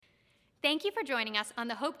Thank you for joining us on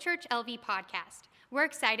the Hope Church LV podcast. We're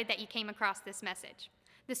excited that you came across this message.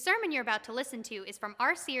 The sermon you're about to listen to is from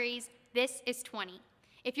our series, This is 20.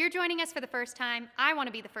 If you're joining us for the first time, I want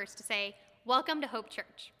to be the first to say, welcome to Hope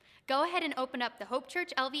Church. Go ahead and open up the Hope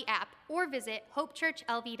Church LV app or visit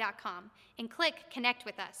hopechurchlv.com and click Connect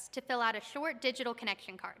with Us to fill out a short digital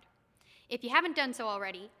connection card. If you haven't done so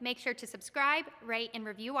already, make sure to subscribe, rate, and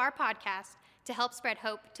review our podcast to help spread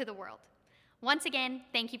hope to the world. Once again,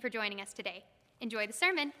 thank you for joining us today. Enjoy the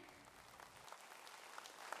sermon.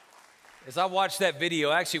 As I watched that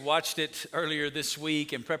video, I actually watched it earlier this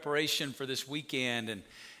week in preparation for this weekend. And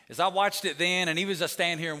as I watched it then, and even as I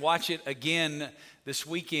stand here and watch it again this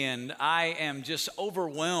weekend, I am just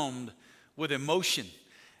overwhelmed with emotion.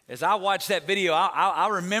 As I watched that video, I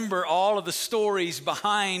remember all of the stories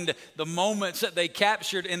behind the moments that they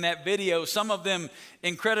captured in that video. Some of them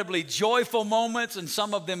incredibly joyful moments and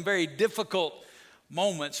some of them very difficult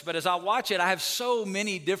moments. But as I watch it, I have so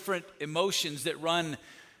many different emotions that run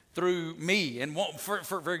through me. And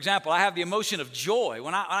for example, I have the emotion of joy.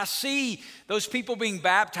 When I see those people being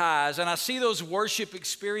baptized and I see those worship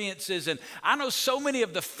experiences, and I know so many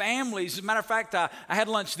of the families. As a matter of fact, I had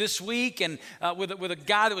lunch this week and with a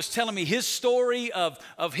guy that was telling me his story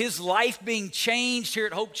of his life being changed here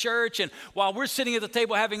at Hope Church. And while we're sitting at the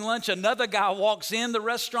table having lunch, another guy walks in the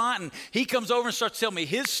restaurant and he comes over and starts telling me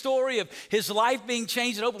his story of his life being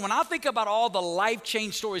changed at Hope. When I think about all the life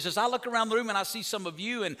change stories, as I look around the room and I see some of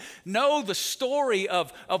you and know the story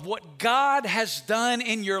of what God has done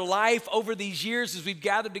in your life over these years as we've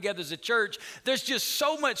gathered together as a church, there's just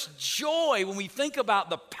so much joy when we think about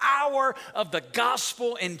the power of the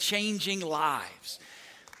gospel in changing lives.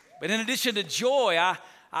 But in addition to joy,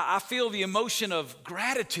 I feel the emotion of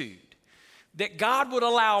gratitude that God would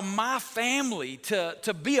allow my family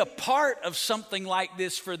to be a part of something like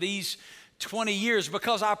this for these 20 years,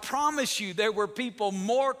 because I promise you there were people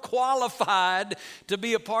more qualified to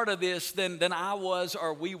be a part of this than I was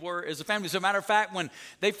or we were as a family. As a matter of fact, when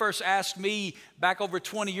they first asked me back over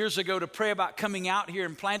 20 years ago to pray about coming out here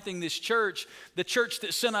and planting this church, the church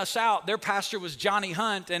that sent us out, their pastor was Johnny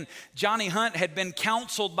Hunt, and Johnny Hunt had been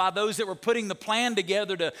counseled by those that were putting the plan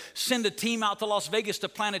together to send a team out to Las Vegas to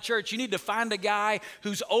plant a church. You need to find a guy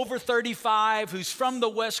who's over 35, who's from the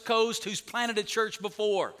West Coast, who's planted a church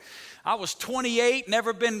before. I was 28,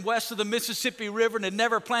 never been west of the Mississippi River, and had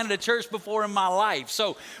never planted a church before in my life.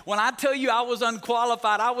 So when I tell you I was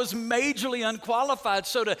unqualified, I was majorly unqualified.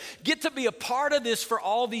 So to get to be a part of this for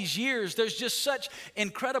all these years, there's just such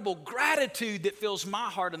incredible gratitude that fills my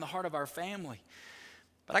heart and the heart of our family.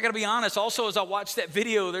 But I got to be honest, also as I watch that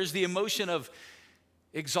video, there's the emotion of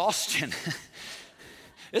exhaustion.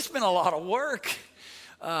 It's been a lot of work.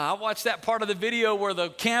 I watched that part of the video where the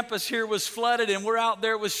campus here was flooded and we're out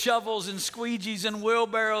there with shovels and squeegees and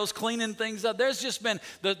wheelbarrows cleaning things up. There's just been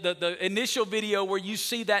the initial video where you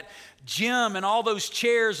see that gym and all those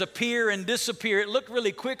chairs appear and disappear. It looked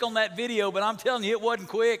really quick on that video, but I'm telling you, it wasn't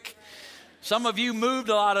quick. Some of you moved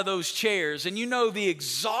a lot of those chairs, and you know the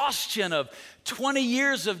exhaustion of 20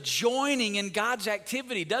 years of joining in God's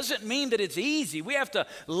activity doesn't mean that it's easy. We have to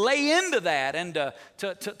lay into that and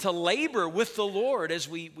to labor with the Lord as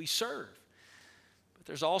we serve. But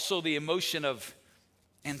there's also the emotion of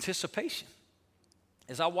anticipation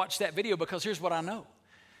as I watch that video, because here's what I know.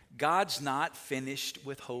 God's not finished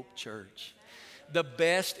with Hope Church. The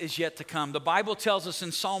best is yet to come. The Bible tells us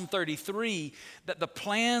in Psalm 33 that the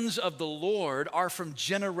plans of the Lord are from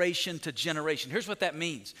generation to generation. Here's what that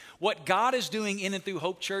means. What God is doing in and through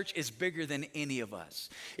Hope Church is bigger than any of us.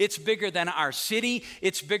 It's bigger than our city.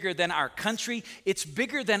 It's bigger than our country. It's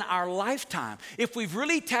bigger than our lifetime. If we've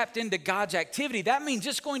really tapped into God's activity, that means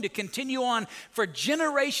it's going to continue on for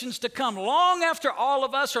generations to come. Long after all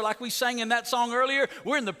of us are, like we sang in that song earlier,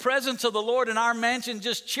 we're in the presence of the Lord in our mansion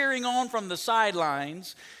just cheering on from the sidelines.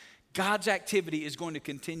 God's activity is going to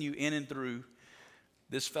continue in and through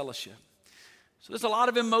this fellowship. So there's a lot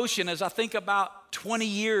of emotion as I think about 20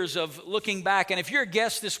 years of looking back. And if you're a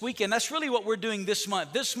guest this weekend, that's really what we're doing this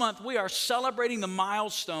month. This month, we are celebrating the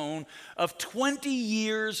milestone of 20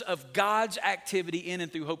 years of God's activity in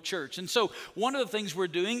and through Hope Church. And so one of the things we're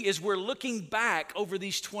doing is we're looking back over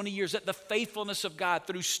these 20 years at the faithfulness of God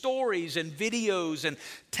through stories and videos and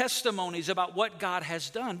testimonies about what God has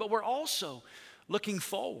done. But we're also looking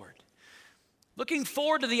forward Looking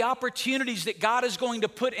forward to the opportunities that God is going to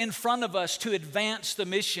put in front of us to advance the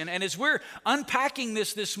mission. And as we're unpacking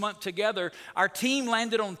this month together, our team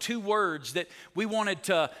landed on 2 words that we wanted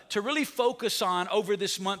to really focus on over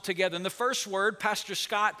this month together. And the first word, Pastor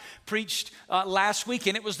Scott preached last week,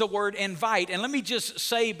 and it was the word invite. And let me just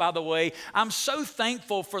say, by the way, I'm so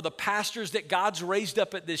thankful for the pastors that God's raised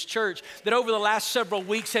up at this church that over the last several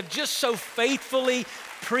weeks have just so faithfully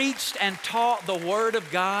preached and taught the Word of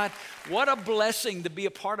God. What a blessing to be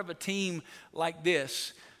a part of a team like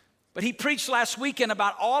this. But he preached last weekend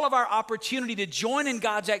about all of our opportunity to join in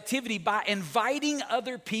God's activity by inviting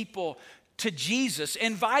other people to Jesus,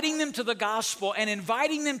 inviting them to the gospel, and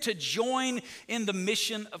inviting them to join in the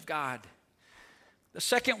mission of God. The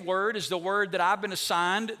second word is the word that I've been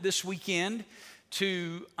assigned this weekend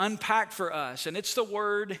to unpack for us, and it's the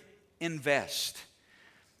word invest.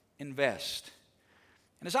 Invest.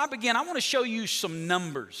 And as I begin, I want to show you some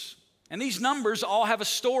numbers. And these numbers all have a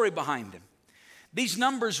story behind them. These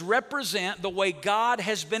numbers represent the way God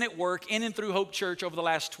has been at work in and through Hope Church over the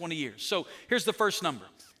last 20 years. So here's the first number.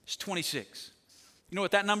 It's 26. You know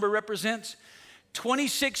what that number represents?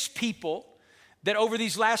 26 people that over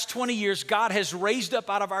these last 20 years, God has raised up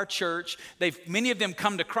out of our church. Many of them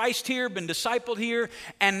come to Christ here, been discipled here,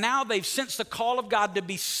 and now they've sensed the call of God to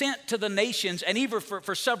be sent to the nations, and either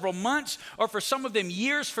for several months, or for some of them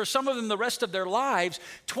years, for some of them the rest of their lives.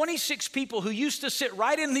 26 people who used to sit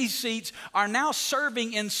right in these seats are now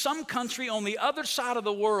serving in some country on the other side of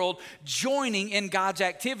the world, joining in God's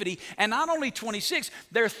activity. And not only 26,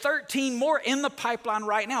 there are 13 more in the pipeline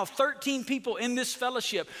right now. 13 people in this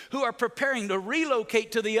fellowship who are preparing to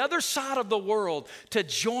relocate to the other side of the world to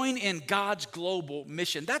join in God's global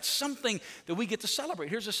mission. That's something that we get to celebrate.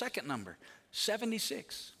 Here's a second number,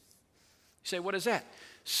 76. You say, what is that?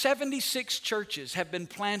 76 churches have been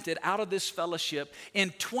planted out of this fellowship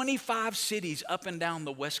in 25 cities up and down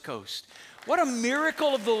the West Coast. What a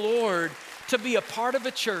miracle of the Lord to be a part of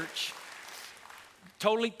a church.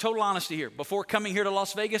 Total honesty here. Before coming here to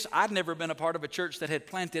Las Vegas, I'd never been a part of a church that had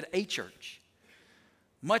planted a church,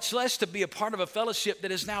 much less to be a part of a fellowship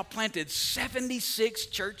that has now planted 76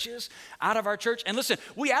 churches out of our church. And listen,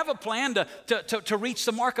 we have a plan to reach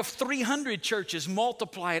the mark of 300 churches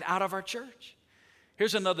multiplied out of our church.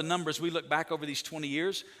 Here's another number as we look back over these 20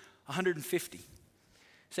 years, 150.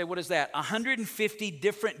 Say, what is that? 150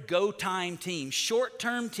 different go time teams,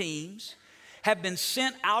 short-term teams, have been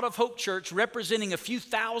sent out of Hope Church representing a few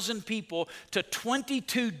thousand people to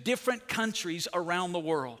 22 different countries around the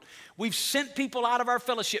world. We've sent people out of our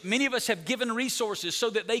fellowship. Many of us have given resources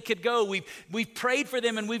so that they could go. We've prayed for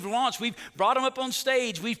them and we've launched. We've brought them up on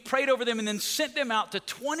stage. We've prayed over them and then sent them out to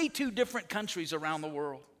 22 different countries around the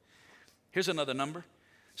world. Here's another number,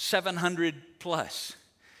 700 plus.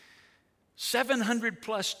 700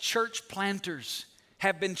 plus church planters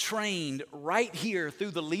have been trained right here through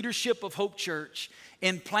the leadership of Hope Church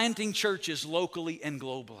in planting churches locally and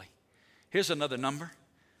globally. Here's another number,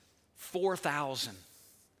 4,000.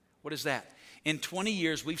 What is that? In 20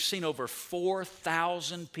 years, we've seen over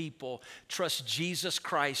 4,000 people trust Jesus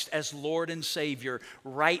Christ as Lord and Savior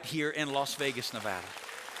right here in Las Vegas, Nevada.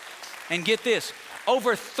 And get this,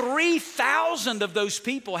 over 3,000 of those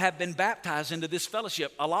people have been baptized into this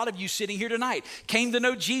fellowship. A lot of you sitting here tonight came to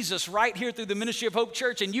know Jesus right here through the ministry of Hope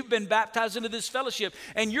Church, and you've been baptized into this fellowship,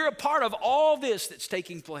 and you're a part of all this that's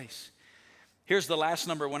taking place. Here's the last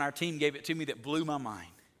number when our team gave it to me that blew my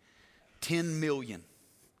mind. 10 million.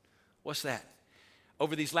 What's that?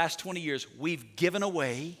 Over these last 20 years, we've given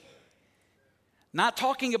away, not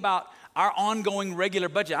talking about our ongoing regular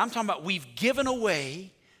budget, I'm talking about we've given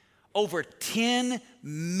away over $10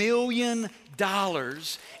 million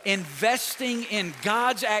investing in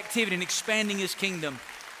God's activity and expanding His kingdom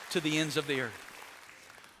to the ends of the earth.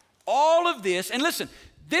 All of this, and listen,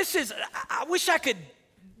 this is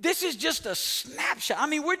just a snapshot. I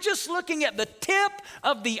mean, we're just looking at the tip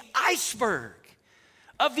of the iceberg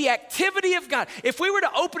of the activity of God. If we were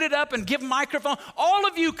to open it up and give a microphone, all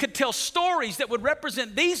of you could tell stories that would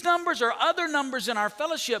represent these numbers or other numbers in our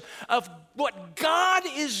fellowship of what God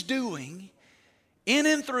is doing in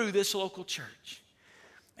and through this local church.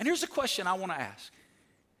 And here's a question I want to ask.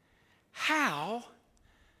 How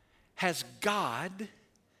has God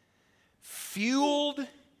fueled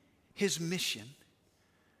His mission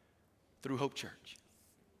through Hope Church?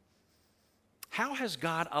 How has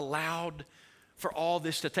God allowed for all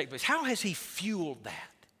this to take place? How has He fueled that?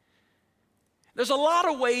 There's a lot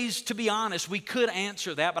of ways, to be honest, we could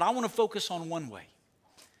answer that, but I want to focus on one way.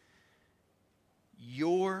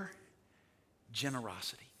 Your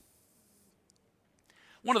generosity.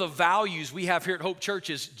 One of the values we have here at Hope Church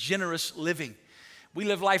is generous living. We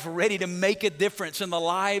live life ready to make a difference in the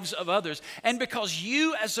lives of others. And because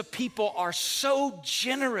you as a people are so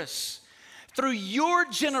generous, through your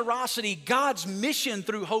generosity, God's mission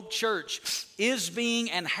through Hope Church is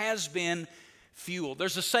being and has been fueled.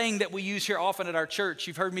 There's a saying that we use here often at our church.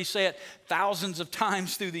 You've heard me say it thousands of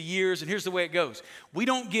times through the years, and here's the way it goes. We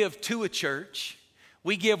don't give to a church.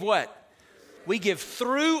 We give what? We give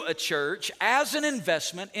through a church as an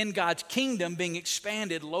investment in God's kingdom being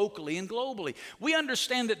expanded locally and globally. We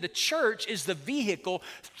understand that the church is the vehicle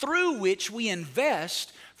through which we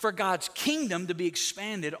invest for God's kingdom to be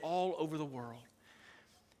expanded all over the world.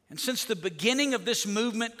 And since the beginning of this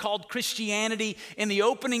movement called Christianity in the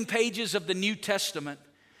opening pages of the New Testament,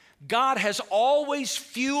 God has always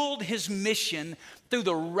fueled his mission through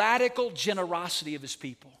the radical generosity of his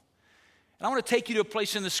people. And I want to take you to a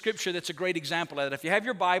place in the scripture that's a great example of that. If you have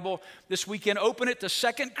your Bible this weekend, open it to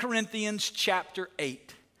 2 Corinthians chapter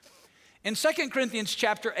 8. In 2 Corinthians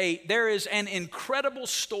chapter 8, there is an incredible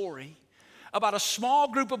story about a small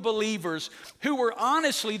group of believers who were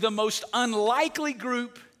honestly the most unlikely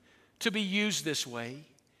group to be used this way.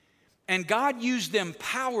 And God used them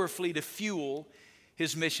powerfully to fuel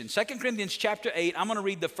his mission. 2 Corinthians chapter 8, I'm going to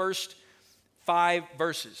read the first 5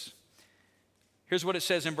 verses. Here's what it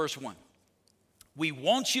says in verse 1. We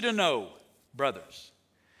want you to know, brothers.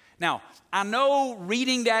 Now, I know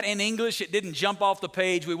reading that in English, it didn't jump off the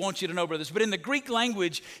page, we want you to know, brothers. But in the Greek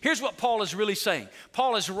language, here's what Paul is really saying.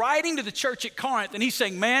 Paul is writing to the church at Corinth, and he's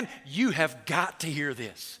saying, man, you have got to hear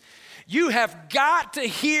this. You have got to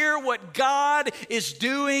hear what God is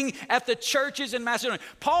doing at the churches in Macedonia.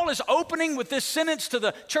 Paul is opening with this sentence to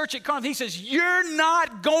the church at Corinth. He says, you're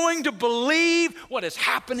not going to believe what is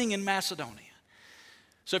happening in Macedonia.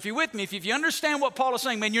 So if you're with me, if you understand what Paul is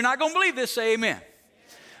saying, man, you're not going to believe this, say amen.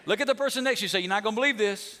 Look at the person next to you, say, you're not going to believe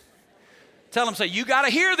this. Tell them, say, you got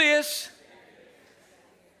to hear this.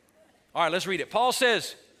 All right, let's read it. Paul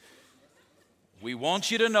says, we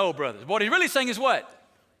want you to know, brothers. What he's really saying is what?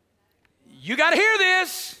 You got to hear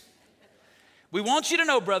this. We want you to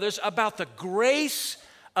know, brothers, about the grace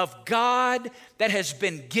of God that has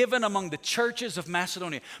been given among the churches of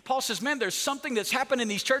Macedonia. Paul says, man, there's something that's happened in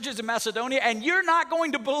these churches in Macedonia, and you're not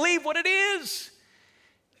going to believe what it is.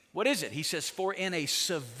 What is it? He says, for in a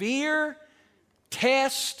severe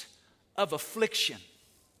test of affliction,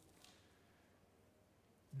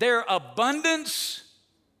 their abundance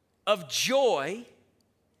of joy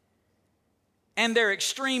and their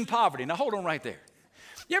extreme poverty. Now hold on right there.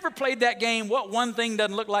 You ever played that game, what one thing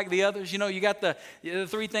doesn't look like the others? You know, you got the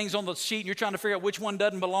 3 things on the sheet and you're trying to figure out which one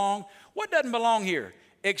doesn't belong. What doesn't belong here?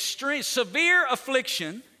 Severe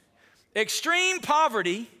affliction, extreme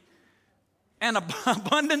poverty, and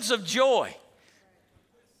abundance of joy.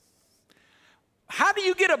 How do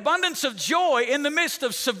you get abundance of joy in the midst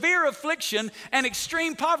of severe affliction and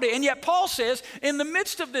extreme poverty? And yet Paul says, in the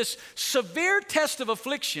midst of this severe test of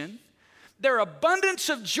affliction, their abundance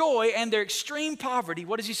of joy and their extreme poverty,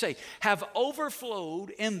 what does he say? Have overflowed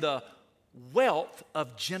in the wealth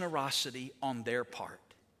of generosity on their part.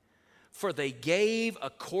 For they gave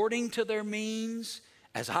according to their means,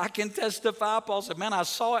 as I can testify. Paul said, man, I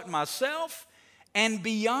saw it myself, and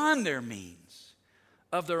beyond their means,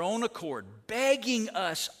 of their own accord, begging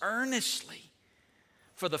us earnestly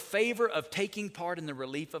for the favor of taking part in the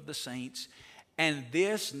relief of the saints, and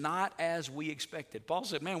this not as we expected. Paul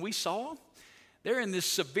said, man, we saw them. They're in this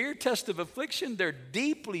severe test of affliction. They're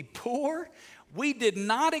deeply poor. We did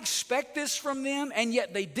not expect this from them, and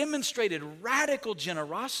yet they demonstrated radical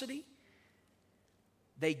generosity.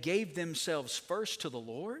 They gave themselves first to the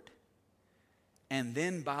Lord, and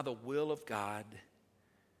then by the will of God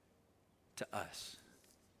to us.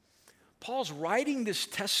 Paul's writing this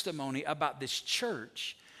testimony about this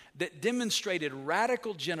church that demonstrated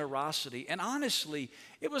radical generosity. And honestly,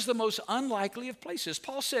 it was the most unlikely of places.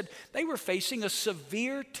 Paul said they were facing a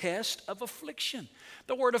severe test of affliction.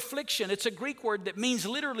 The word affliction, it's a Greek word that means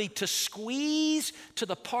literally to squeeze to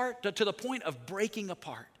the point of breaking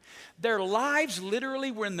apart. Their lives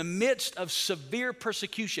literally were in the midst of severe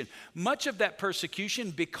persecution. Much of that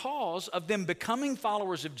persecution because of them becoming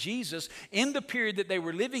followers of Jesus in the period that they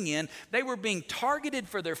were living in. They were being targeted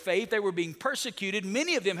for their faith. They were being persecuted.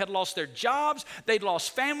 Many of them had lost their jobs. They'd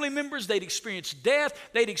lost family members. They'd experienced death.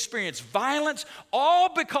 They'd experienced violence,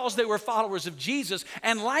 all because they were followers of Jesus.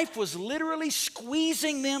 And life was literally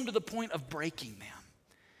squeezing them to the point of breaking them.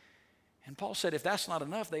 And Paul said if that's not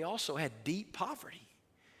enough, they also had deep poverty.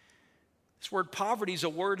 This word poverty is a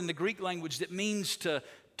word in the Greek language that means to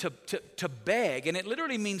beg. And it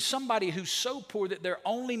literally means somebody who's so poor that their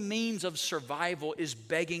only means of survival is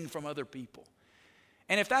begging from other people.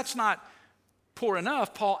 And if that's not poor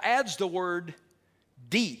enough, Paul adds the word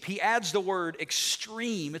deep. He adds the word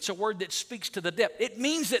extreme. It's a word that speaks to the depth. It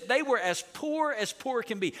means that they were as poor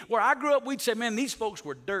can be. Where I grew up, we'd say, man, these folks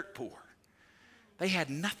were dirt poor. They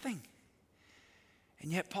had nothing.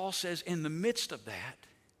 And yet Paul says in the midst of that,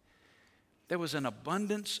 there was an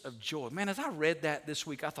abundance of joy. Man, as I read that this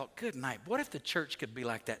week, I thought, good night. What if the church could be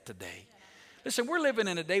like that today? Listen, we're living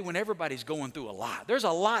in a day when everybody's going through a lot. There's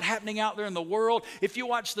a lot happening out there in the world. If you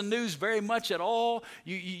watch the news very much at all,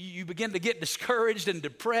 you begin to get discouraged and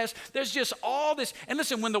depressed. There's just all this. And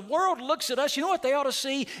listen, when the world looks at us, you know what they ought to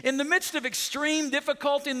see? In the midst of extreme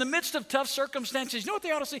difficulty, in the midst of tough circumstances, you know what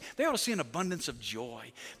they ought to see? They ought to see an abundance of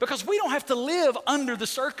joy. Because we don't have to live under the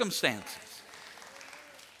circumstances.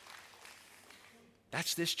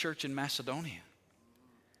 That's this church in Macedonia.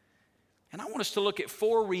 And I want us to look at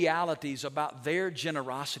 4 realities about their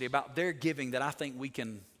generosity, about their giving that I think we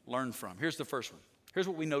can learn from. Here's the first one. Here's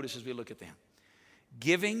what we notice as we look at them.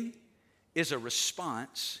 Giving is a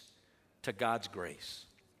response to God's grace.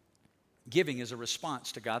 Giving is a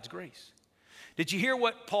response to God's grace. Did you hear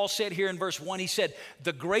what Paul said here in verse 1? He said,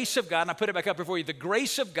 the grace of God, and I put it back up here for you, the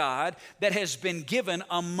grace of God that has been given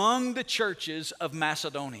among the churches of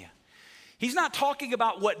Macedonia. He's not talking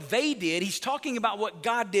about what they did. He's talking about what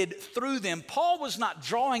God did through them. Paul was not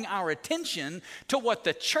drawing our attention to what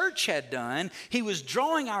the church had done. He was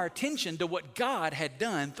drawing our attention to what God had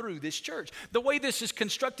done through this church. The way this is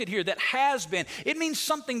constructed here, that has been, it means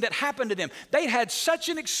something that happened to them. They had such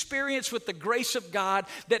an experience with the grace of God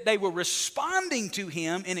that they were responding to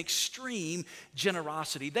Him in extreme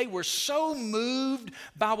generosity. They were so moved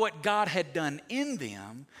by what God had done in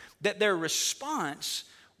them that their response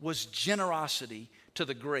was generosity to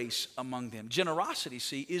the grace among them. Generosity,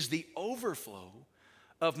 see, is the overflow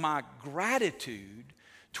of my gratitude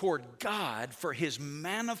toward God for His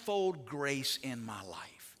manifold grace in my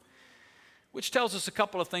life. Which tells us a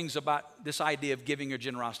couple of things about this idea of giving or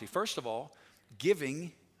generosity. First of all,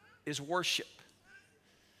 giving is worship.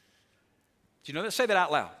 Do you know that? Say that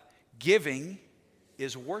out loud. Giving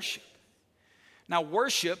is worship. Now,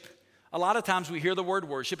 worship, a lot of times we hear the word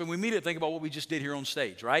worship and we immediately think about what we just did here on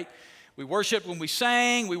stage, right? We worshiped when we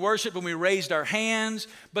sang, we worshiped when we raised our hands,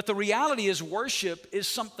 but the reality is worship is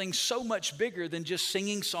something so much bigger than just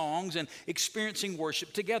singing songs and experiencing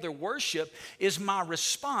worship together. Worship is my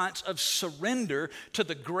response of surrender to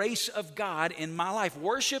the grace of God in my life.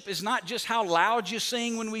 Worship is not just how loud you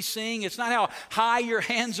sing when we sing. It's not how high your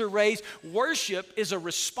hands are raised. Worship is a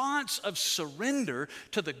response of surrender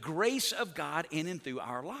to the grace of God in and through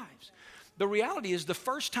our lives. The reality is the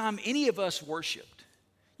first time any of us worshiped,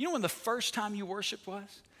 you know when the first time you worshiped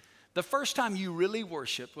was? The first time you really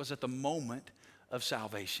worshiped was at the moment of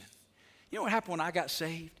salvation. You know what happened when I got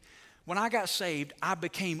saved? When I got saved, I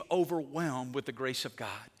became overwhelmed with the grace of God.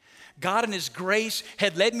 God in His grace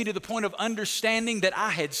had led me to the point of understanding that I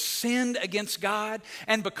had sinned against God,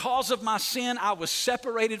 and because of my sin, I was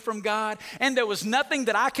separated from God, and there was nothing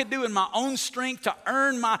that I could do in my own strength to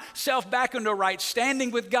earn myself back into a right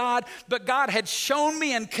standing with God, but God had shown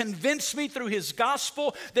me and convinced me through His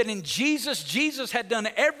gospel that in Jesus had done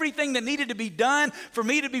everything that needed to be done for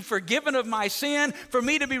me to be forgiven of my sin, for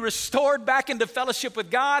me to be restored back into fellowship with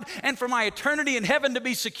God, and for my eternity in heaven to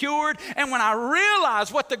be secured. And when I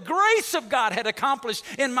realized what the grace of God had accomplished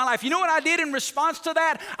in my life, you know what I did in response to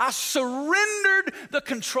that? I surrendered the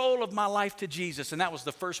control of my life to Jesus, and that was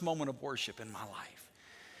the first moment of worship in my life.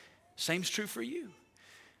 Same's true for you.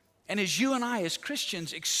 And as you and I as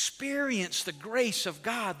Christians experience the grace of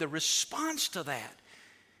God, the response to that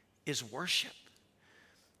is worship.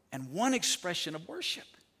 And one expression of worship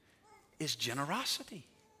is generosity.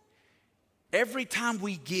 Every time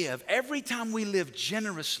we give, every time we live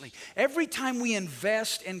generously, every time we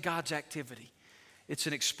invest in God's activity, it's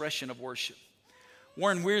an expression of worship.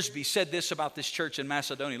 Warren Wiersbe said this about this church in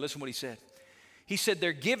Macedonia. Listen to what he said. He said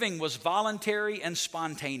their giving was voluntary and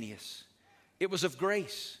spontaneous. It was of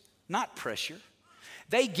grace, not pressure.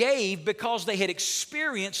 They gave because they had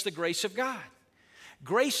experienced the grace of God.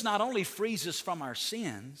 Grace not only frees us from our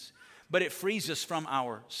sins, but it frees us from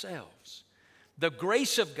ourselves. The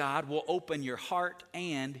grace of God will open your heart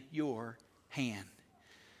and your hand.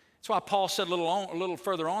 That's why Paul said a little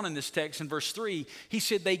further on in this text in verse 3, he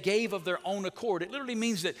said they gave of their own accord. It literally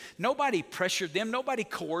means that nobody pressured them, nobody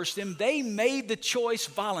coerced them. They made the choice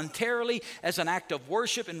voluntarily as an act of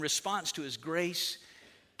worship in response to His grace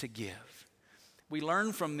to give. We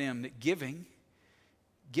learn from them that giving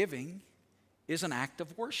is an act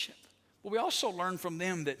of worship. But we also learn from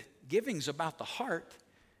them that giving's about the heart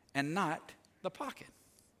and not the pocket.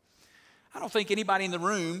 I don't think anybody in the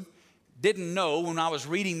room didn't know when I was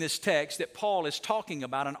reading this text that Paul is talking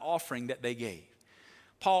about an offering that they gave.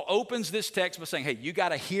 Paul opens this text by saying, hey, you got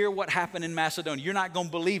to hear what happened in Macedonia. You're not going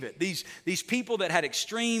to believe it. These people that had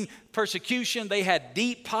extreme persecution, they had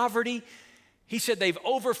deep poverty. He said they've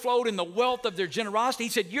overflowed in the wealth of their generosity. He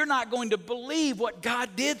said, you're not going to believe what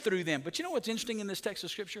God did through them. But you know what's interesting in this text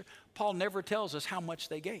of Scripture? Paul never tells us how much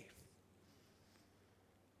they gave.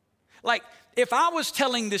 Like, if I was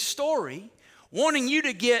telling this story, wanting you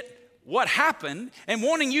to get what happened and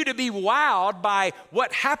wanting you to be wowed by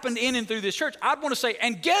what happened in and through this church, I'd want to say,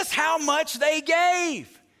 and guess how much they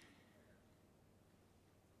gave?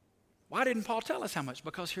 Why didn't Paul tell us how much?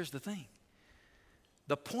 Because here's the thing.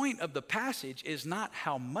 The point of the passage is not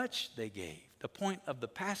how much they gave. The point of the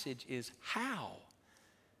passage is how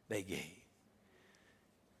they gave.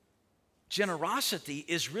 Generosity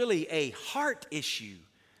is really a heart issue,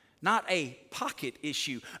 not a pocket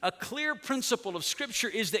issue. A clear principle of Scripture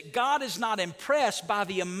is that God is not impressed by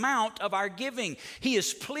the amount of our giving. He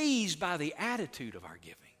is pleased by the attitude of our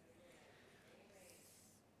giving.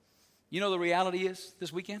 You know the reality is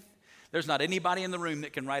this weekend? There's not anybody in the room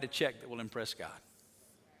that can write a check that will impress God.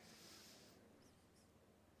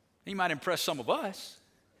 He might impress some of us,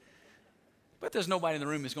 but there's nobody in the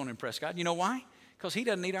room that's going to impress God. You know why? Because He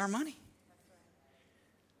doesn't need our money.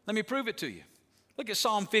 Let me prove it to you. Look at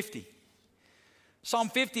Psalm 50. Psalm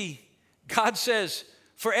 50, God says,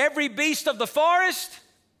 for every beast of the forest,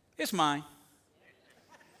 it's mine.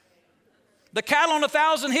 The cattle on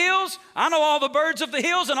 1,000 hills, I know all the birds of the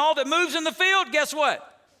hills and all that moves in the field, guess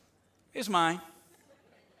what? It's mine.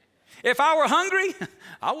 If I were hungry,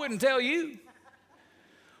 I wouldn't tell you.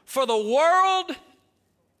 For the world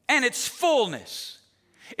and its fullness.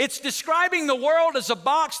 It's describing the world as a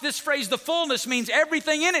box. This phrase, the fullness, means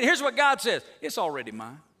everything in it. Here's what God says. It's already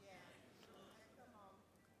mine.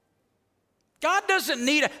 God doesn't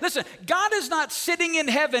need it. Listen, God is not sitting in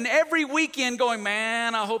heaven every weekend going,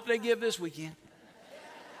 man, I hope they give this weekend.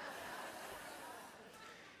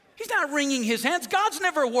 He's not wringing his hands. God's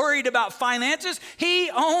never worried about finances.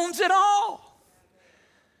 He owns it all.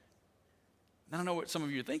 I don't know what some of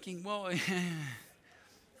you are thinking. Well,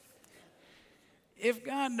 if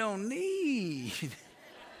God don't need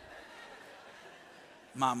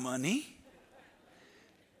my money,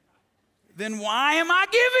 then why am I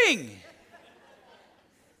giving?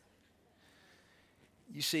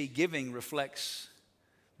 You see, giving reflects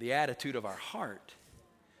the attitude of our heart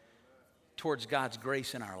towards God's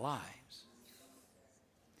grace in our lives.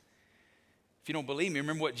 If you don't believe me,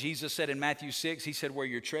 remember what Jesus said in Matthew 6? He said, where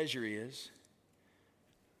your treasure is,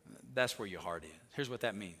 that's where your heart is. Here's what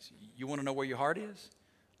that means. You want to know where your heart is?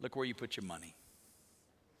 Look where you put your money.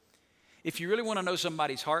 If you really want to know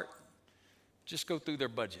somebody's heart, just go through their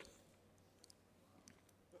budget.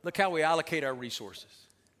 Look how we allocate our resources.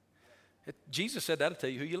 Jesus said that'll tell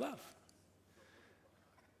you who you love.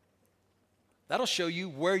 That'll show you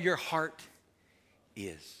where your heart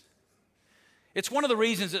is. It's one of the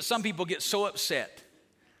reasons that some people get so upset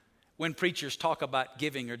when preachers talk about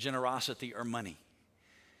giving or generosity or money.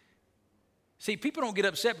 See, people don't get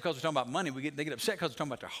upset because we're talking about money. They get upset because we're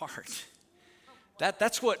talking about their heart.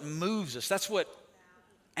 That's what moves us. That's what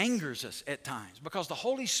angers us at times, because the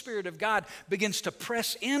Holy Spirit of God begins to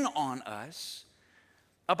press in on us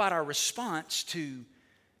about our response to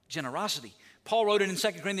generosity. Paul wrote it in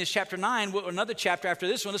 2 Corinthians chapter 9, another chapter after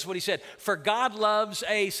this one. This is what he said. For God loves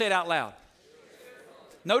a, say it out loud.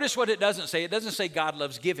 Notice what it doesn't say. It doesn't say God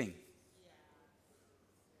loves giving. It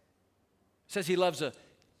says He loves a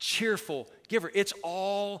cheerful giver. It's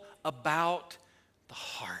all about the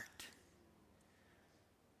heart.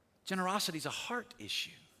 Generosity is a heart issue.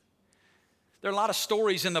 There are a lot of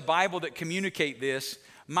stories in the Bible that communicate this.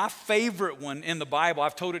 My favorite one in the Bible,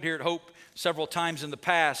 I've told it here at Hope several times in the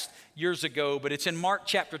past, years ago, but it's in Mark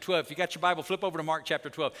chapter 12. If you got your Bible, flip over to Mark chapter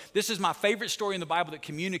 12. This is my favorite story in the Bible that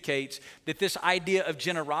communicates that this idea of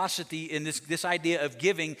generosity and this idea of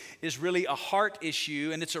giving is really a heart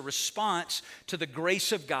issue, and it's a response to the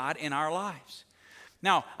grace of God in our lives.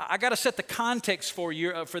 Now, I got to set the context for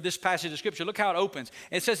you for this passage of Scripture. Look how it opens.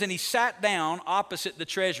 It says, and he sat down opposite the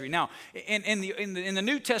treasury. Now, in the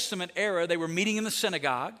New Testament era, they were meeting in the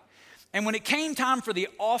synagogue. And when it came time for the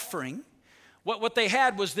offering, what they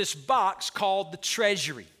had was this box called the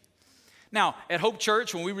treasury. Now, at Hope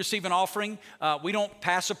Church, when we receive an offering, we don't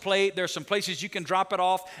pass a plate. There are some places you can drop it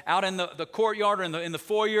off out in the courtyard or in the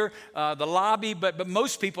foyer, the lobby, but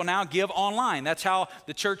most people now give online. That's how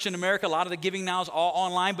the church in America, a lot of the giving now is all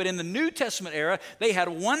online. But in the New Testament era, they had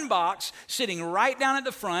one box sitting right down at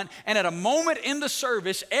the front, and at a moment in the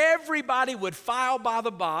service, everybody would file by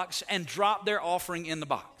the box and drop their offering in the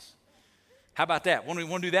box. How about that? Want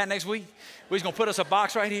to do that next week? We're just going to put us a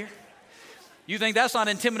box right here. You think that's not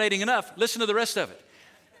intimidating enough? Listen to the rest of it.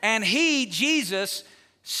 And he, Jesus,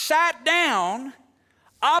 sat down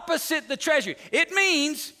opposite the treasury. It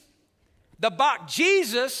means the box.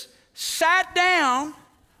 Jesus sat down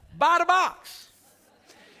by the box.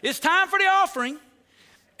 It's time for the offering,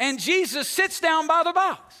 and Jesus sits down by the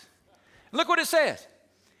box. Look what it says.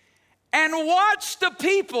 And watch the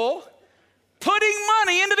people putting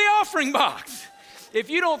money into the offering box. If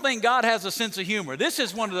you don't think God has a sense of humor, this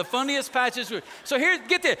is one of the funniest passages. So here,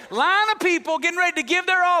 get this. Line of people getting ready to give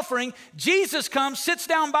their offering. Jesus comes, sits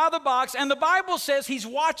down by the box, and the Bible says he's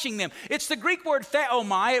watching them. It's the Greek word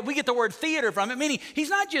theomai. We get the word theater from it, meaning he's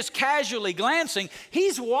not just casually glancing.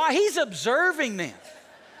 He's observing them.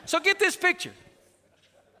 So get this picture.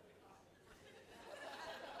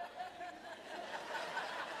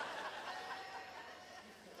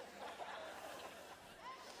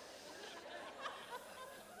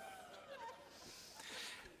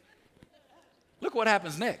 Look what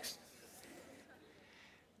happens next.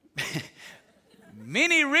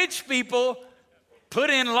 Many rich people put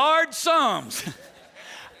in large sums.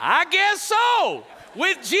 I guess so,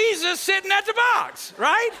 with Jesus sitting at the box,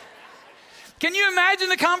 right? Can you imagine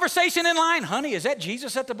the conversation in line? Honey, is that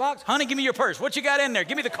Jesus at the box? Honey, give me your purse. What you got in there?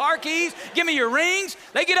 Give me the car keys. Give me your rings.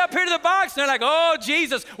 They get up here to the box, and they're like, oh,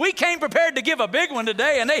 Jesus, we came prepared to give a big one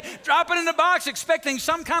today. And they drop it in the box expecting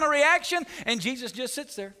some kind of reaction, and Jesus just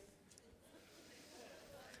sits there.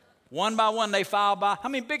 One by one, they file by. How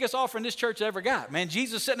many biggest offering this church ever got? Man,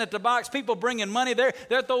 Jesus sitting at the box, people bringing money there.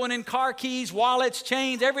 They're throwing in car keys, wallets,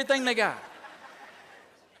 chains, everything they got.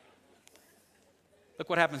 Look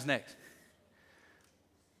what happens next.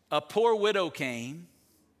 A poor widow came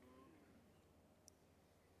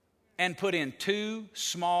and put in 2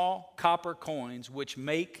 small copper coins, which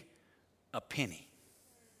make a penny.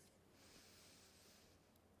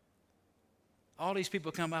 All these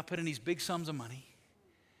people come by, put in these big sums of money.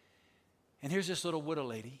 And here's this little widow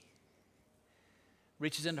lady,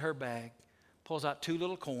 reaches into her bag, pulls out 2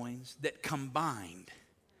 little coins that combined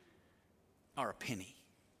are a penny.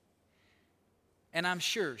 And I'm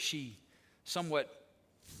sure she, somewhat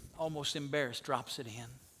almost embarrassed, drops it in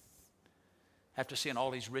after seeing all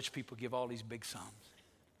these rich people give all these big sums.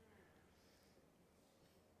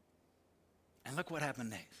 And look what happened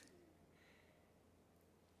next.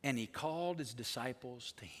 And he called his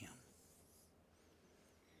disciples to him.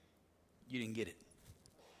 You didn't get it.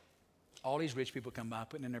 All these rich people come by,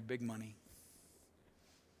 putting in their big money.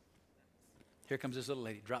 Here comes this little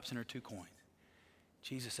lady, drops in her 2 coins.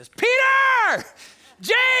 Jesus says, Peter,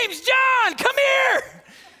 James, John, come here.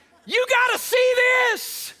 You got to see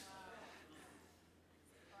this.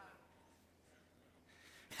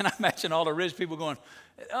 And I imagine all the rich people going,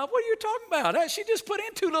 what are you talking about? She just put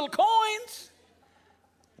in 2 little coins.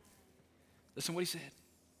 Listen what he said.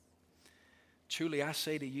 Truly, I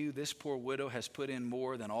say to you, this poor widow has put in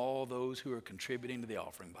more than all those who are contributing to the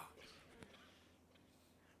offering box.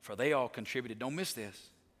 For they all contributed, don't miss this,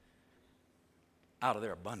 out of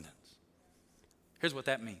their abundance. Here's what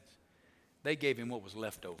that means. They gave him what was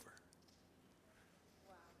left over.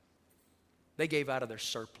 They gave out of their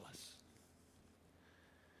surplus.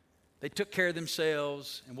 They took care of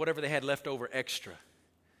themselves, and whatever they had left over extra,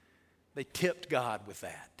 they tipped God with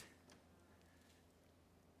that.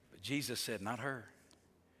 Jesus said, not her.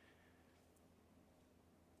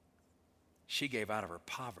 She gave out of her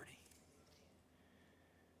poverty.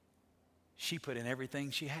 She put in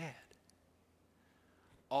everything she had.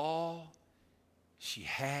 All she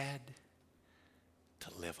had to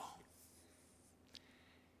live on.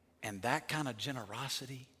 And that kind of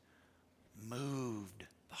generosity moved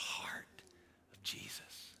the heart of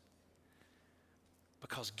Jesus.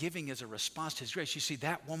 Because giving is a response to his grace. You see,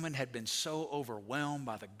 that woman had been so overwhelmed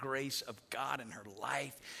by the grace of God in her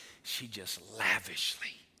life, she just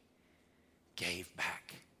lavishly gave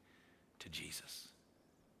back to Jesus.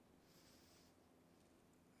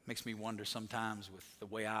 Makes me wonder sometimes with the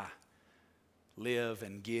way I live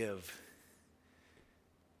and give.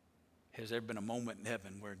 Has there been a moment in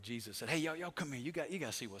heaven where Jesus said, hey, y'all come here. You got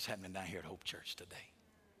to see what's happening down here at Hope Church today.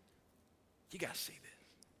 You got to see this.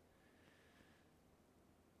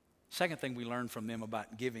 Second thing we learn from them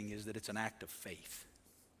about giving is that it's an act of faith.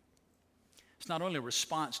 It's not only a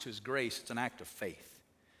response to his grace, it's an act of faith.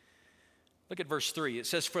 Look at verse 3. It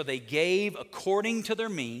says, for they gave according to their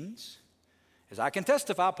means. As I can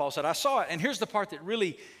testify, Paul said, I saw it. And here's the part that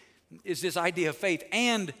really is this idea of faith,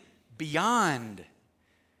 and beyond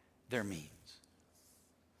their means.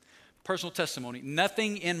 Personal testimony,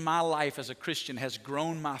 nothing in my life as a Christian has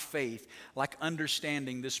grown my faith like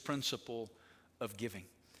understanding this principle of giving.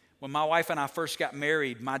 when my wife and I first got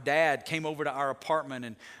married, my dad came over to our apartment,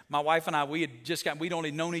 and my wife and I, we'd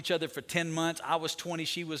only known each other for 10 months. I was 20,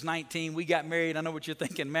 she was 19. We got married. I know what you're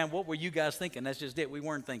thinking. Man, what were you guys thinking? That's just it. We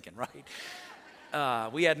weren't thinking,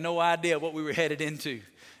 right? We had no idea what we were headed into.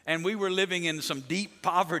 And we were living in some deep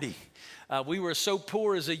poverty. We were so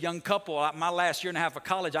poor as a young couple. My last year and a half of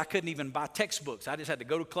college, I couldn't even buy textbooks. I just had to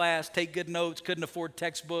go to class, take good notes, couldn't afford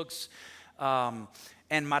textbooks.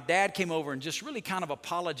 And my dad came over and just really kind of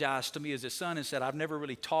apologized to me as his son and said, I've never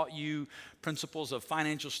really taught you principles of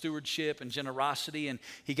financial stewardship and generosity. And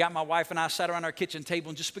he got my wife and I sat around our kitchen table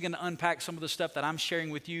and just began to unpack some of the stuff that I'm sharing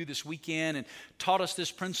with you this weekend, and taught us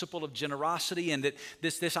this principle of generosity, and that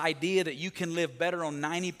this idea that you can live better on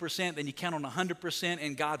 90% than you can on 100%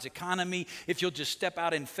 in God's economy if you'll just step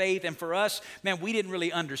out in faith. And for us, man, we didn't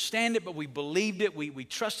really understand it, but we believed it, we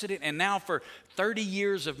trusted it, and now for 30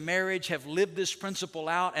 years of marriage have lived this principle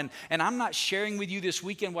out. And I'm not sharing with you this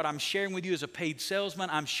weekend what I'm sharing with you as a paid salesman.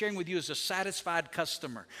 I'm sharing with you as a satisfied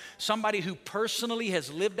customer, somebody who personally has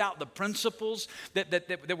lived out the principles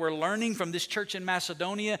that we're learning from this church in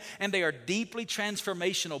Macedonia, and they are deeply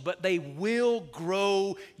transformational, but they will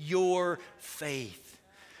grow your faith.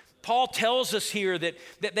 Paul tells us here that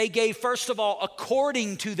they gave, first of all,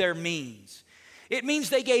 according to their means. It means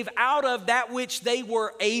they gave out of that which they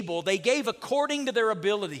were able. They gave according to their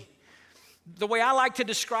ability. The way I like to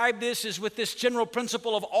describe this is with this general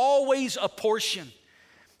principle of always a portion.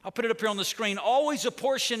 I'll put it up here on the screen. Always a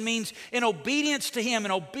portion means in obedience to Him,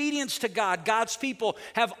 in obedience to God, God's people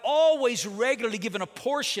have always regularly given a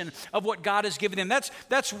portion of what God has given them.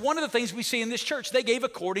 That's one of the things we see in this church. They gave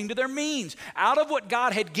according to their means. Out of what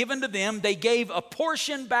God had given to them, they gave a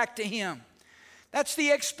portion back to Him. That's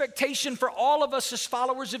the expectation for all of us as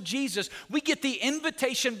followers of Jesus. We get the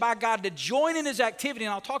invitation by God to join in His activity,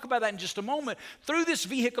 and I'll talk about that in just a moment, through this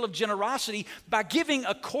vehicle of generosity by giving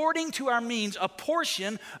according to our means a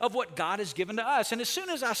portion of what God has given to us. And as soon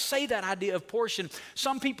as I say that idea of portion,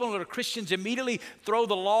 some people that are Christians immediately throw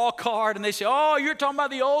the law card and they say, oh, you're talking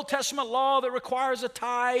about the Old Testament law that requires a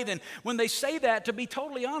tithe. And when they say that, to be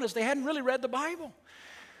totally honest, they hadn't really read the Bible.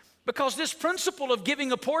 Because this principle of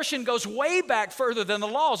giving a portion goes way back further than the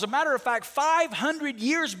law. As a matter of fact, 500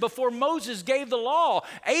 years before Moses gave the law,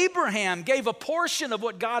 Abraham gave a portion of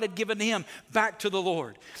what God had given to him back to the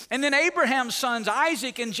Lord. And then Abraham's sons,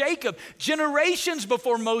 Isaac and Jacob, generations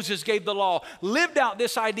before Moses gave the law, lived out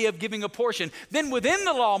this idea of giving a portion. Then within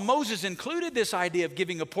the law, Moses included this idea of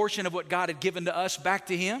giving a portion of what God had given to us back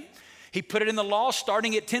to him. He put it in the law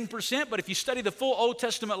starting at 10%, but if you study the full Old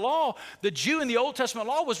Testament law, the Jew in the Old Testament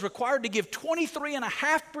law was required to give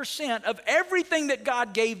 23.5% of everything that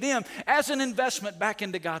God gave them as an investment back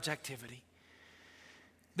into God's activity.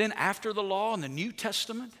 Then after the law in the New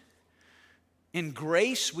Testament, in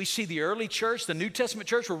grace, we see the early church, the New Testament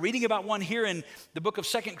church. We're reading about one here in the book of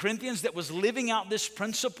 2 Corinthians that was living out this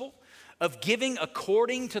principle of giving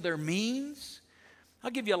according to their means.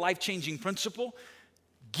 I'll give you a life-changing principle.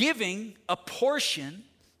 Giving a portion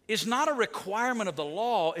is not a requirement of the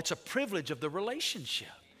law, it's a privilege of the relationship.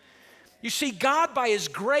 You see, God, by His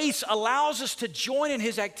grace, allows us to join in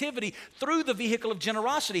His activity through the vehicle of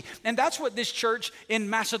generosity. And that's what this church in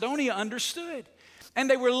Macedonia understood. And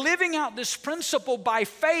they were living out this principle by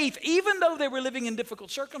faith, even though they were living in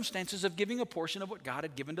difficult circumstances, of giving a portion of what God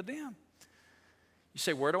had given to them. You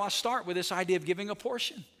say, where do I start with this idea of giving a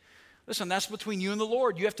portion? Listen, that's between you and the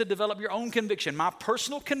Lord. You have to develop your own conviction. My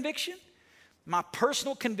personal conviction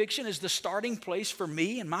is the starting place for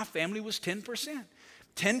me and my family was 10%.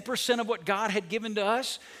 10% of what God had given to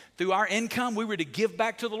us through our income, we were to give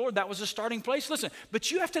back to the Lord. That was a starting place. Listen, but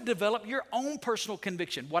you have to develop your own personal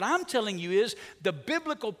conviction. What I'm telling you is the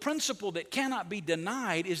biblical principle that cannot be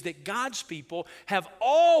denied is that God's people have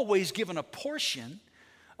always given a portion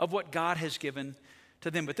of what God has given to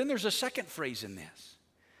them. But then there's a second phrase in this.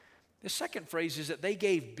 The second phrase is that they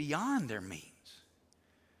gave beyond their means.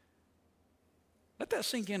 Let that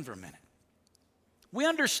sink in for a minute. We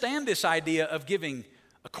understand this idea of giving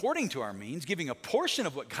according to our means, giving a portion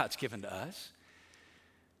of what God's given to us.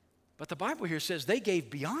 But the Bible here says they gave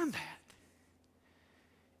beyond that.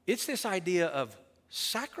 It's this idea of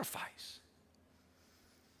sacrifice.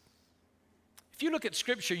 If you look at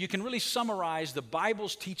Scripture, you can really summarize the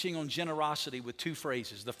Bible's teaching on generosity with two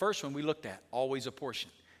phrases. The first one we looked at, always a portion.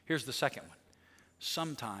 Here's the second one,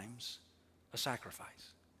 sometimes a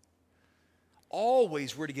sacrifice.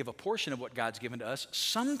 Always we're to give a portion of what God's given to us.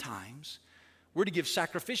 Sometimes We're to give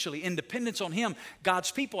sacrificially, in dependence on Him. God's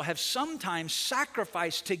people have sometimes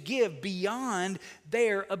sacrificed to give beyond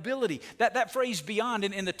their ability. That phrase beyond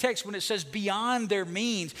in the text, when it says beyond their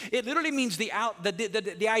means, it literally means the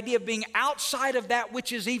idea of being outside of that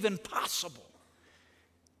which is even possible.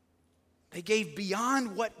 They gave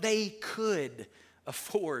beyond what they could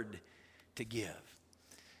afford to give.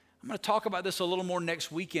 I'm going to talk about this a little more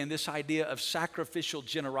next weekend, this idea of sacrificial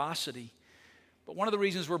generosity. But one of the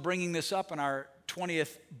reasons we're bringing this up in our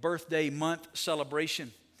 20th birthday month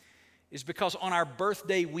celebration is because on our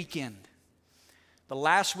birthday weekend, the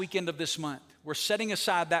last weekend of this month, we're setting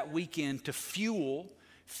aside that weekend to fuel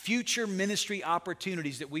future ministry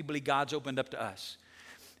opportunities that we believe God's opened up to us.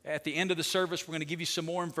 At the end of the service, we're going to give you some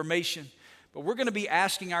more information, but we're going to be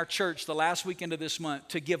asking our church the last weekend of this month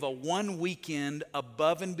to give a one weekend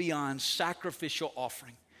above and beyond sacrificial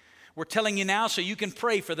offering. We're telling you now so you can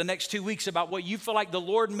pray for the next 2 weeks about what you feel like the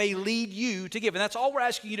Lord may lead you to give. And that's all we're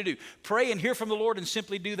asking you to do. Pray and hear from the Lord and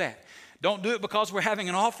simply do that. Don't do it because we're having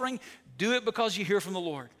an offering. Do it because you hear from the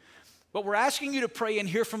Lord. But we're asking you to pray and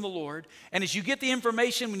hear from the Lord. And as you get the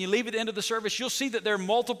information, when you leave at the end of the service, you'll see that there are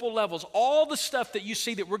multiple levels. All the stuff that you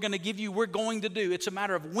see that we're going to give you, we're going to do. It's a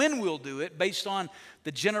matter of when we'll do it based on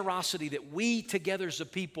the generosity that we together as a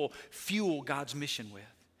people fuel God's mission with.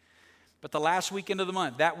 But the last weekend of the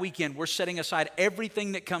month, that weekend, we're setting aside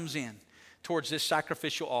everything that comes in towards this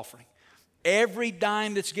sacrificial offering. Every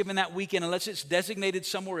dime that's given that weekend, unless it's designated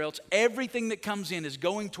somewhere else, everything that comes in is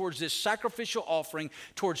going towards this sacrificial offering,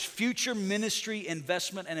 towards future ministry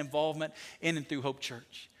investment and involvement in and through Hope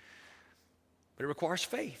Church. But it requires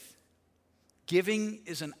faith. Giving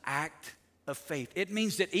is an act of faith. It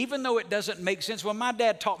means that even though it doesn't make sense, when my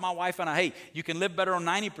dad taught my wife and I, hey, you can live better on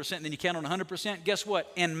 90% than you can on 100%, guess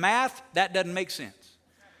what? In math, that doesn't make sense.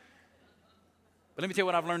 But let me tell you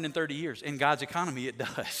what I've learned in 30 years. In God's economy, it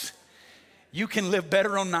does. You can live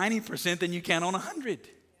better on 90% than you can on 100.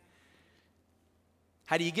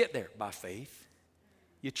 How do you get there? By faith.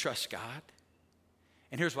 You trust God.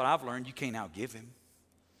 And here's what I've learned. You can't outgive Him.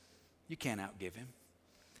 You can't outgive Him.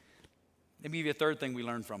 Let me give you a third thing we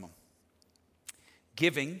learned from Him.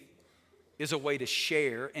 Giving is a way to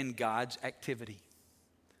share in God's activity.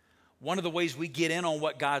 One of the ways we get in on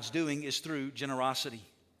what God's doing is through generosity.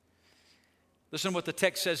 Listen to what the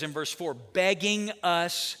text says in verse 4. Begging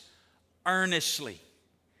us earnestly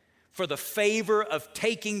for the favor of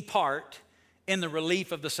taking part in the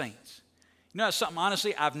relief of the saints. You know, that's something,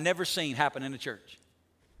 honestly, I've never seen happen in a church.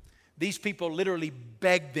 These people literally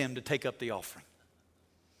begged them to take up the offering.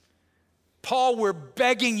 Paul, we're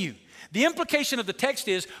begging you. The implication of the text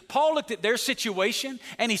is Paul looked at their situation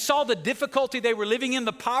and he saw the difficulty they were living in,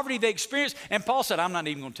 the poverty they experienced, and Paul said, I'm not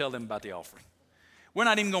even going to tell them about the offering. We're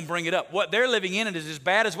not even going to bring it up. What they're living in is as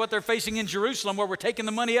bad as what they're facing in Jerusalem, where we're taking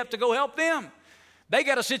the money up to go help them. They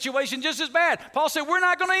got a situation just as bad. Paul said, we're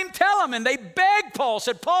not going to even tell them. And they begged Paul,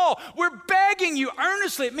 said, Paul, we're begging you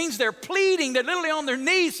earnestly. It means they're pleading. They're literally on their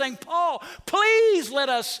knees saying, Paul, please let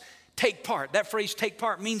us take part. That phrase, take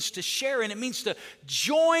part, means to share in. It means to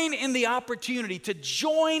join in the opportunity, to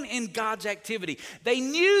join in God's activity. They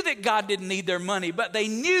knew that God didn't need their money, but they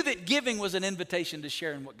knew that giving was an invitation to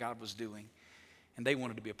share in what God was doing. And they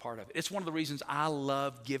wanted to be a part of it. It's one of the reasons I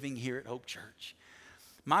love giving here at Hope Church.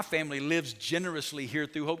 My family lives generously here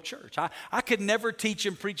through Hope Church. I could never teach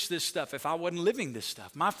and preach this stuff if I wasn't living this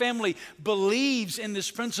stuff. My family believes in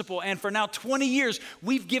this principle, and for now 20 years,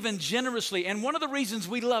 we've given generously. And one of the reasons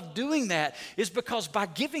we love doing that is because by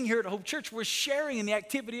giving here at Hope Church, we're sharing in the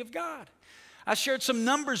activity of God. I shared some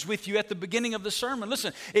numbers with you at the beginning of the sermon.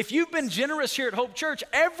 Listen, if you've been generous here at Hope Church,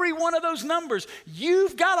 every one of those numbers,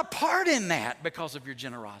 you've got a part in that because of your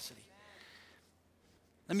generosity.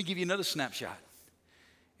 Let me give you another snapshot.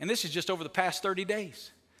 And this is just over the past 30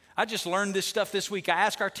 days. I just learned this stuff this week. I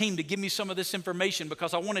asked our team to give me some of this information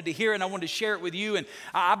because I wanted to hear it and I wanted to share it with you. And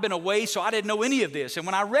I've been away, so I didn't know any of this. And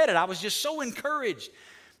when I read it, I was just so encouraged.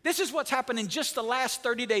 This is what's happened in just the last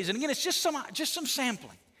 30 days. And again, it's just some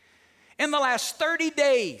sampling. In the last 30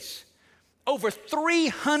 days, over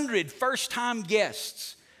 300 first-time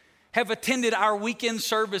guests have attended our weekend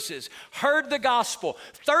services, heard the gospel.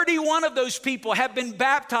 31 of those people have been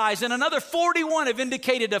baptized, and another 41 have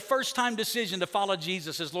indicated a first-time decision to follow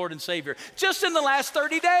Jesus as Lord and Savior, just in the last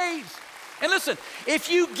 30 days. And listen, if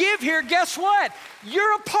you give here, guess what?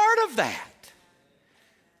 You're a part of that.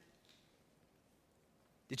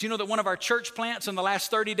 Did you know that one of our church plants in the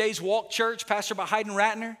last 30 days, Walk Church, pastored by Hayden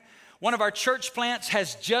Ratner, one of our church plants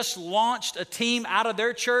has just launched a team out of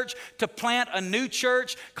their church to plant a new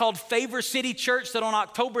church called Favor City Church that on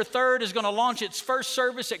October 3rd is going to launch its first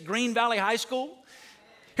service at Green Valley High School.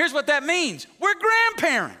 Here's what that means. We're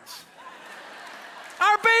grandparents.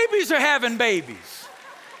 Our babies are having babies.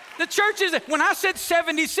 The churches, when I said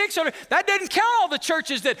 7,600, that doesn't count all the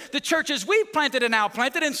churches we've planted and now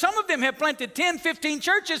planted, and some of them have planted 10, 15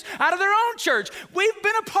 churches out of their own church. We've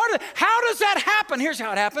been a part of it. How does that happen? Here's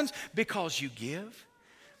how it happens. Because you give.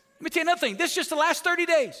 Let me tell you another thing. This is just the last 30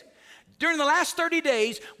 days. During the last 30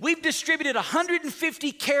 days, we've distributed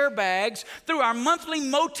 150 care bags through our monthly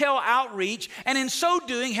motel outreach, and in so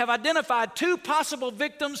doing have identified 2 possible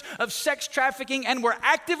victims of sex trafficking, and we're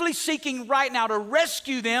actively seeking right now to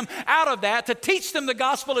rescue them out of that, to teach them the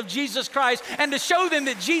gospel of Jesus Christ, and to show them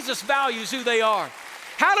that Jesus values who they are.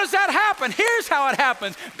 How does that happen? Here's how it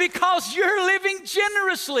happens. Because you're living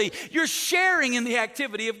generously. You're sharing in the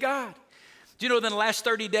activity of God. Do you know that in the last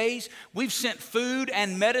 30 days, we've sent food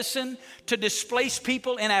and medicine to displaced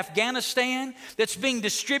people in Afghanistan that's being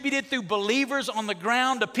distributed through believers on the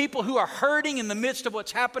ground to people who are hurting in the midst of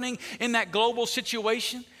what's happening in that global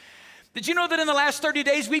situation? Did you know that in the last 30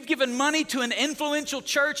 days, we've given money to an influential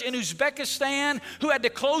church in Uzbekistan who had to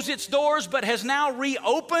close its doors but has now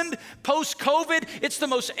reopened post-COVID? It's the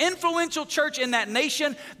most influential church in that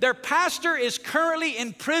nation. Their pastor is currently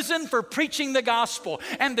in prison for preaching the gospel,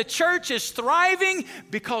 and the church is thriving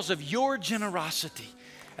because of your generosity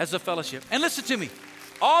as a fellowship. And listen to me,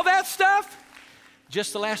 all that stuff,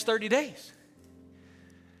 just the last 30 days,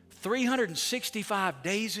 365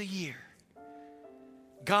 days a year.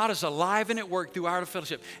 God is alive and at work through our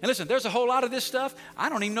fellowship. And listen, there's a whole lot of this stuff I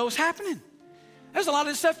don't even know is happening. There's a lot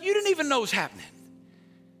of this stuff you didn't even know is happening.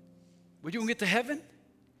 Would you want to get to heaven?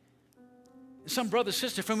 Some brother,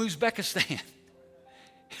 sister from Uzbekistan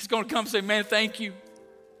is going to come and say, man, thank you.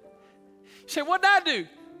 You say, what did I do?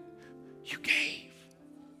 You gave.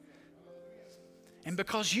 And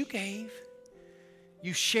because you gave,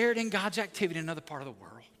 you shared in God's activity in another part of the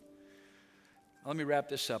world. Let me wrap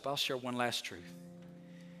this up. I'll share one last truth.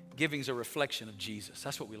 Giving is a reflection of Jesus.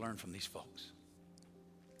 That's what we learned from these folks.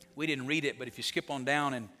 We didn't read it, but if you skip on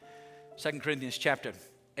down in 2 Corinthians chapter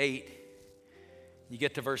 8, you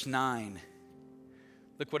get to verse 9.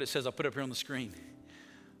 Look what it says. I'll put it up here on the screen.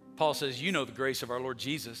 Paul says, you know the grace of our Lord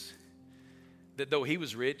Jesus, that though he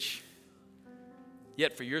was rich,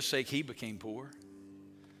 yet for your sake he became poor,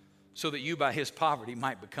 so that you by his poverty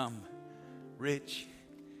might become rich.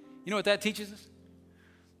 You know what that teaches us?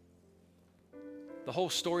 The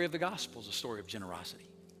whole story of the gospel is a story of generosity.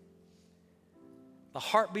 The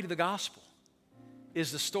heartbeat of the gospel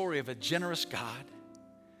is the story of a generous God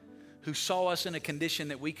who saw us in a condition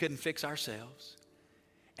that we couldn't fix ourselves.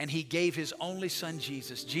 And he gave his only son,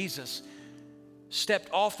 Jesus. Jesus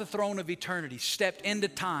stepped off the throne of eternity, stepped into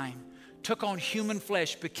time, took on human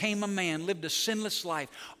flesh, became a man, lived a sinless life,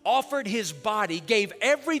 offered his body, gave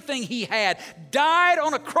everything he had, died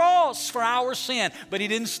on a cross for our sin, but he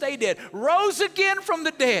didn't stay dead, rose again from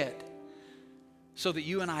the dead so that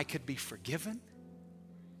you and I could be forgiven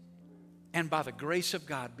and by the grace of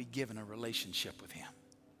God be given a relationship with him.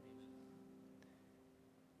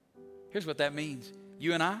 Here's what that means.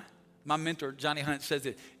 You and I, my mentor Johnny Hunt says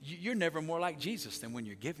that you're never more like Jesus than when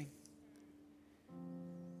you're giving.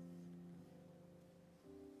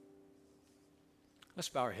 Let's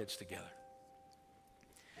bow our heads together.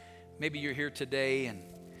 Maybe you're here today and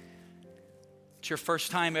it's your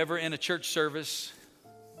first time ever in a church service.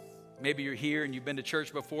 Maybe you're here and you've been to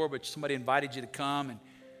church before, but somebody invited you to come and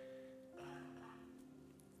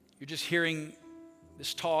you're just hearing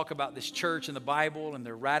this talk about this church and the Bible and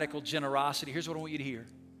their radical generosity. Here's what I want you to hear.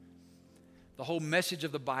 The whole message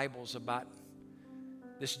of the Bible is about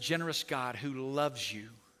this generous God who loves you.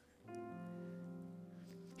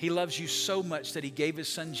 He loves you so much that he gave his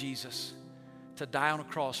son Jesus to die on a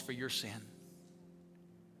cross for your sin.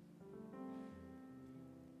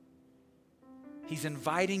 He's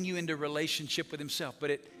inviting you into relationship with himself,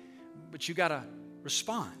 but you got to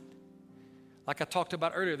respond. Like I talked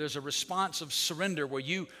about earlier, there's a response of surrender where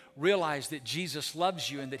you realize that Jesus loves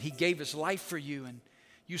you and that he gave his life for you, and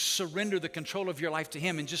you surrender the control of your life to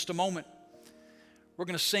him. In just a moment, we're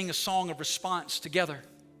going to sing a song of response together.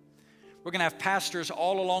 We're going to have pastors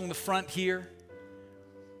all along the front here.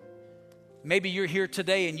 Maybe you're here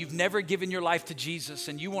today and you've never given your life to Jesus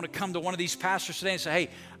and you want to come to one of these pastors today and say, hey,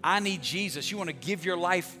 I need Jesus. You want to give your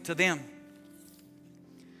life to them.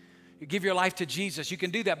 You give your life to Jesus. You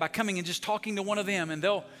can do that by coming and just talking to one of them, and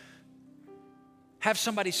they'll have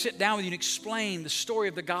somebody sit down with you and explain the story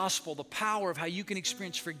of the gospel, the power of how you can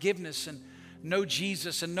experience forgiveness and know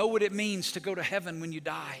Jesus and know what it means to go to heaven when you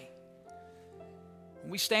die. When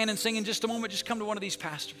we stand and sing in just a moment, just come to one of these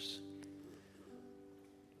pastors.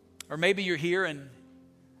 Or maybe you're here and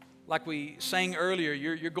like we sang earlier,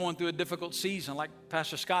 you're going through a difficult season like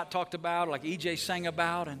Pastor Scott talked about, like EJ sang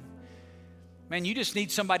about, and Man, you just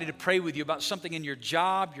need somebody to pray with you about something in your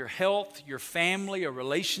job, your health, your family, a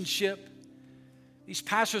relationship. These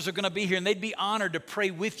pastors are going to be here, and they'd be honored to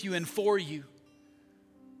pray with you and for you.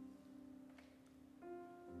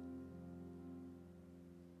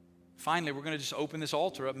 Finally, we're going to just open this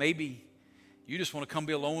altar up. Maybe you just want to come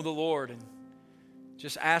be alone with the Lord and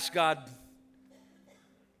just ask God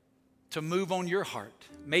to move on your heart.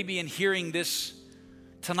 Maybe in hearing this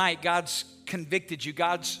tonight, God's convicted you.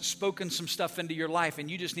 God's spoken some stuff into your life,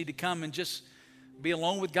 and you just need to come and just be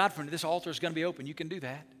alone with God for a minute. This altar is going to be open. You can do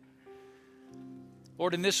that.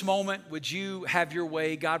 Lord, in this moment, would you have your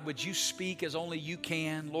way? God, would you speak as only you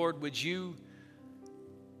can? Lord, would you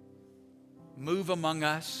move among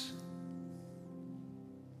us?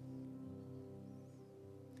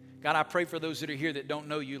 God, I pray for those that are here that don't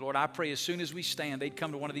know you, Lord. I pray as soon as we stand, they'd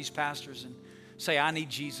come to one of these pastors and say, I need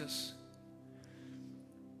Jesus.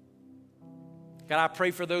 God, I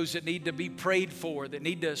pray for those that need to be prayed for, that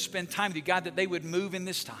need to spend time with you, God, that they would move in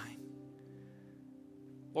this time.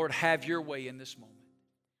 Lord, have your way in this moment.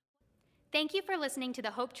 Thank you for listening to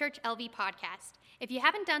the Hope Church LV podcast. If you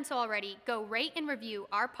haven't done so already, go rate and review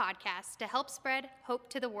our podcast to help spread hope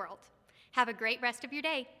to the world. Have a great rest of your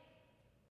day.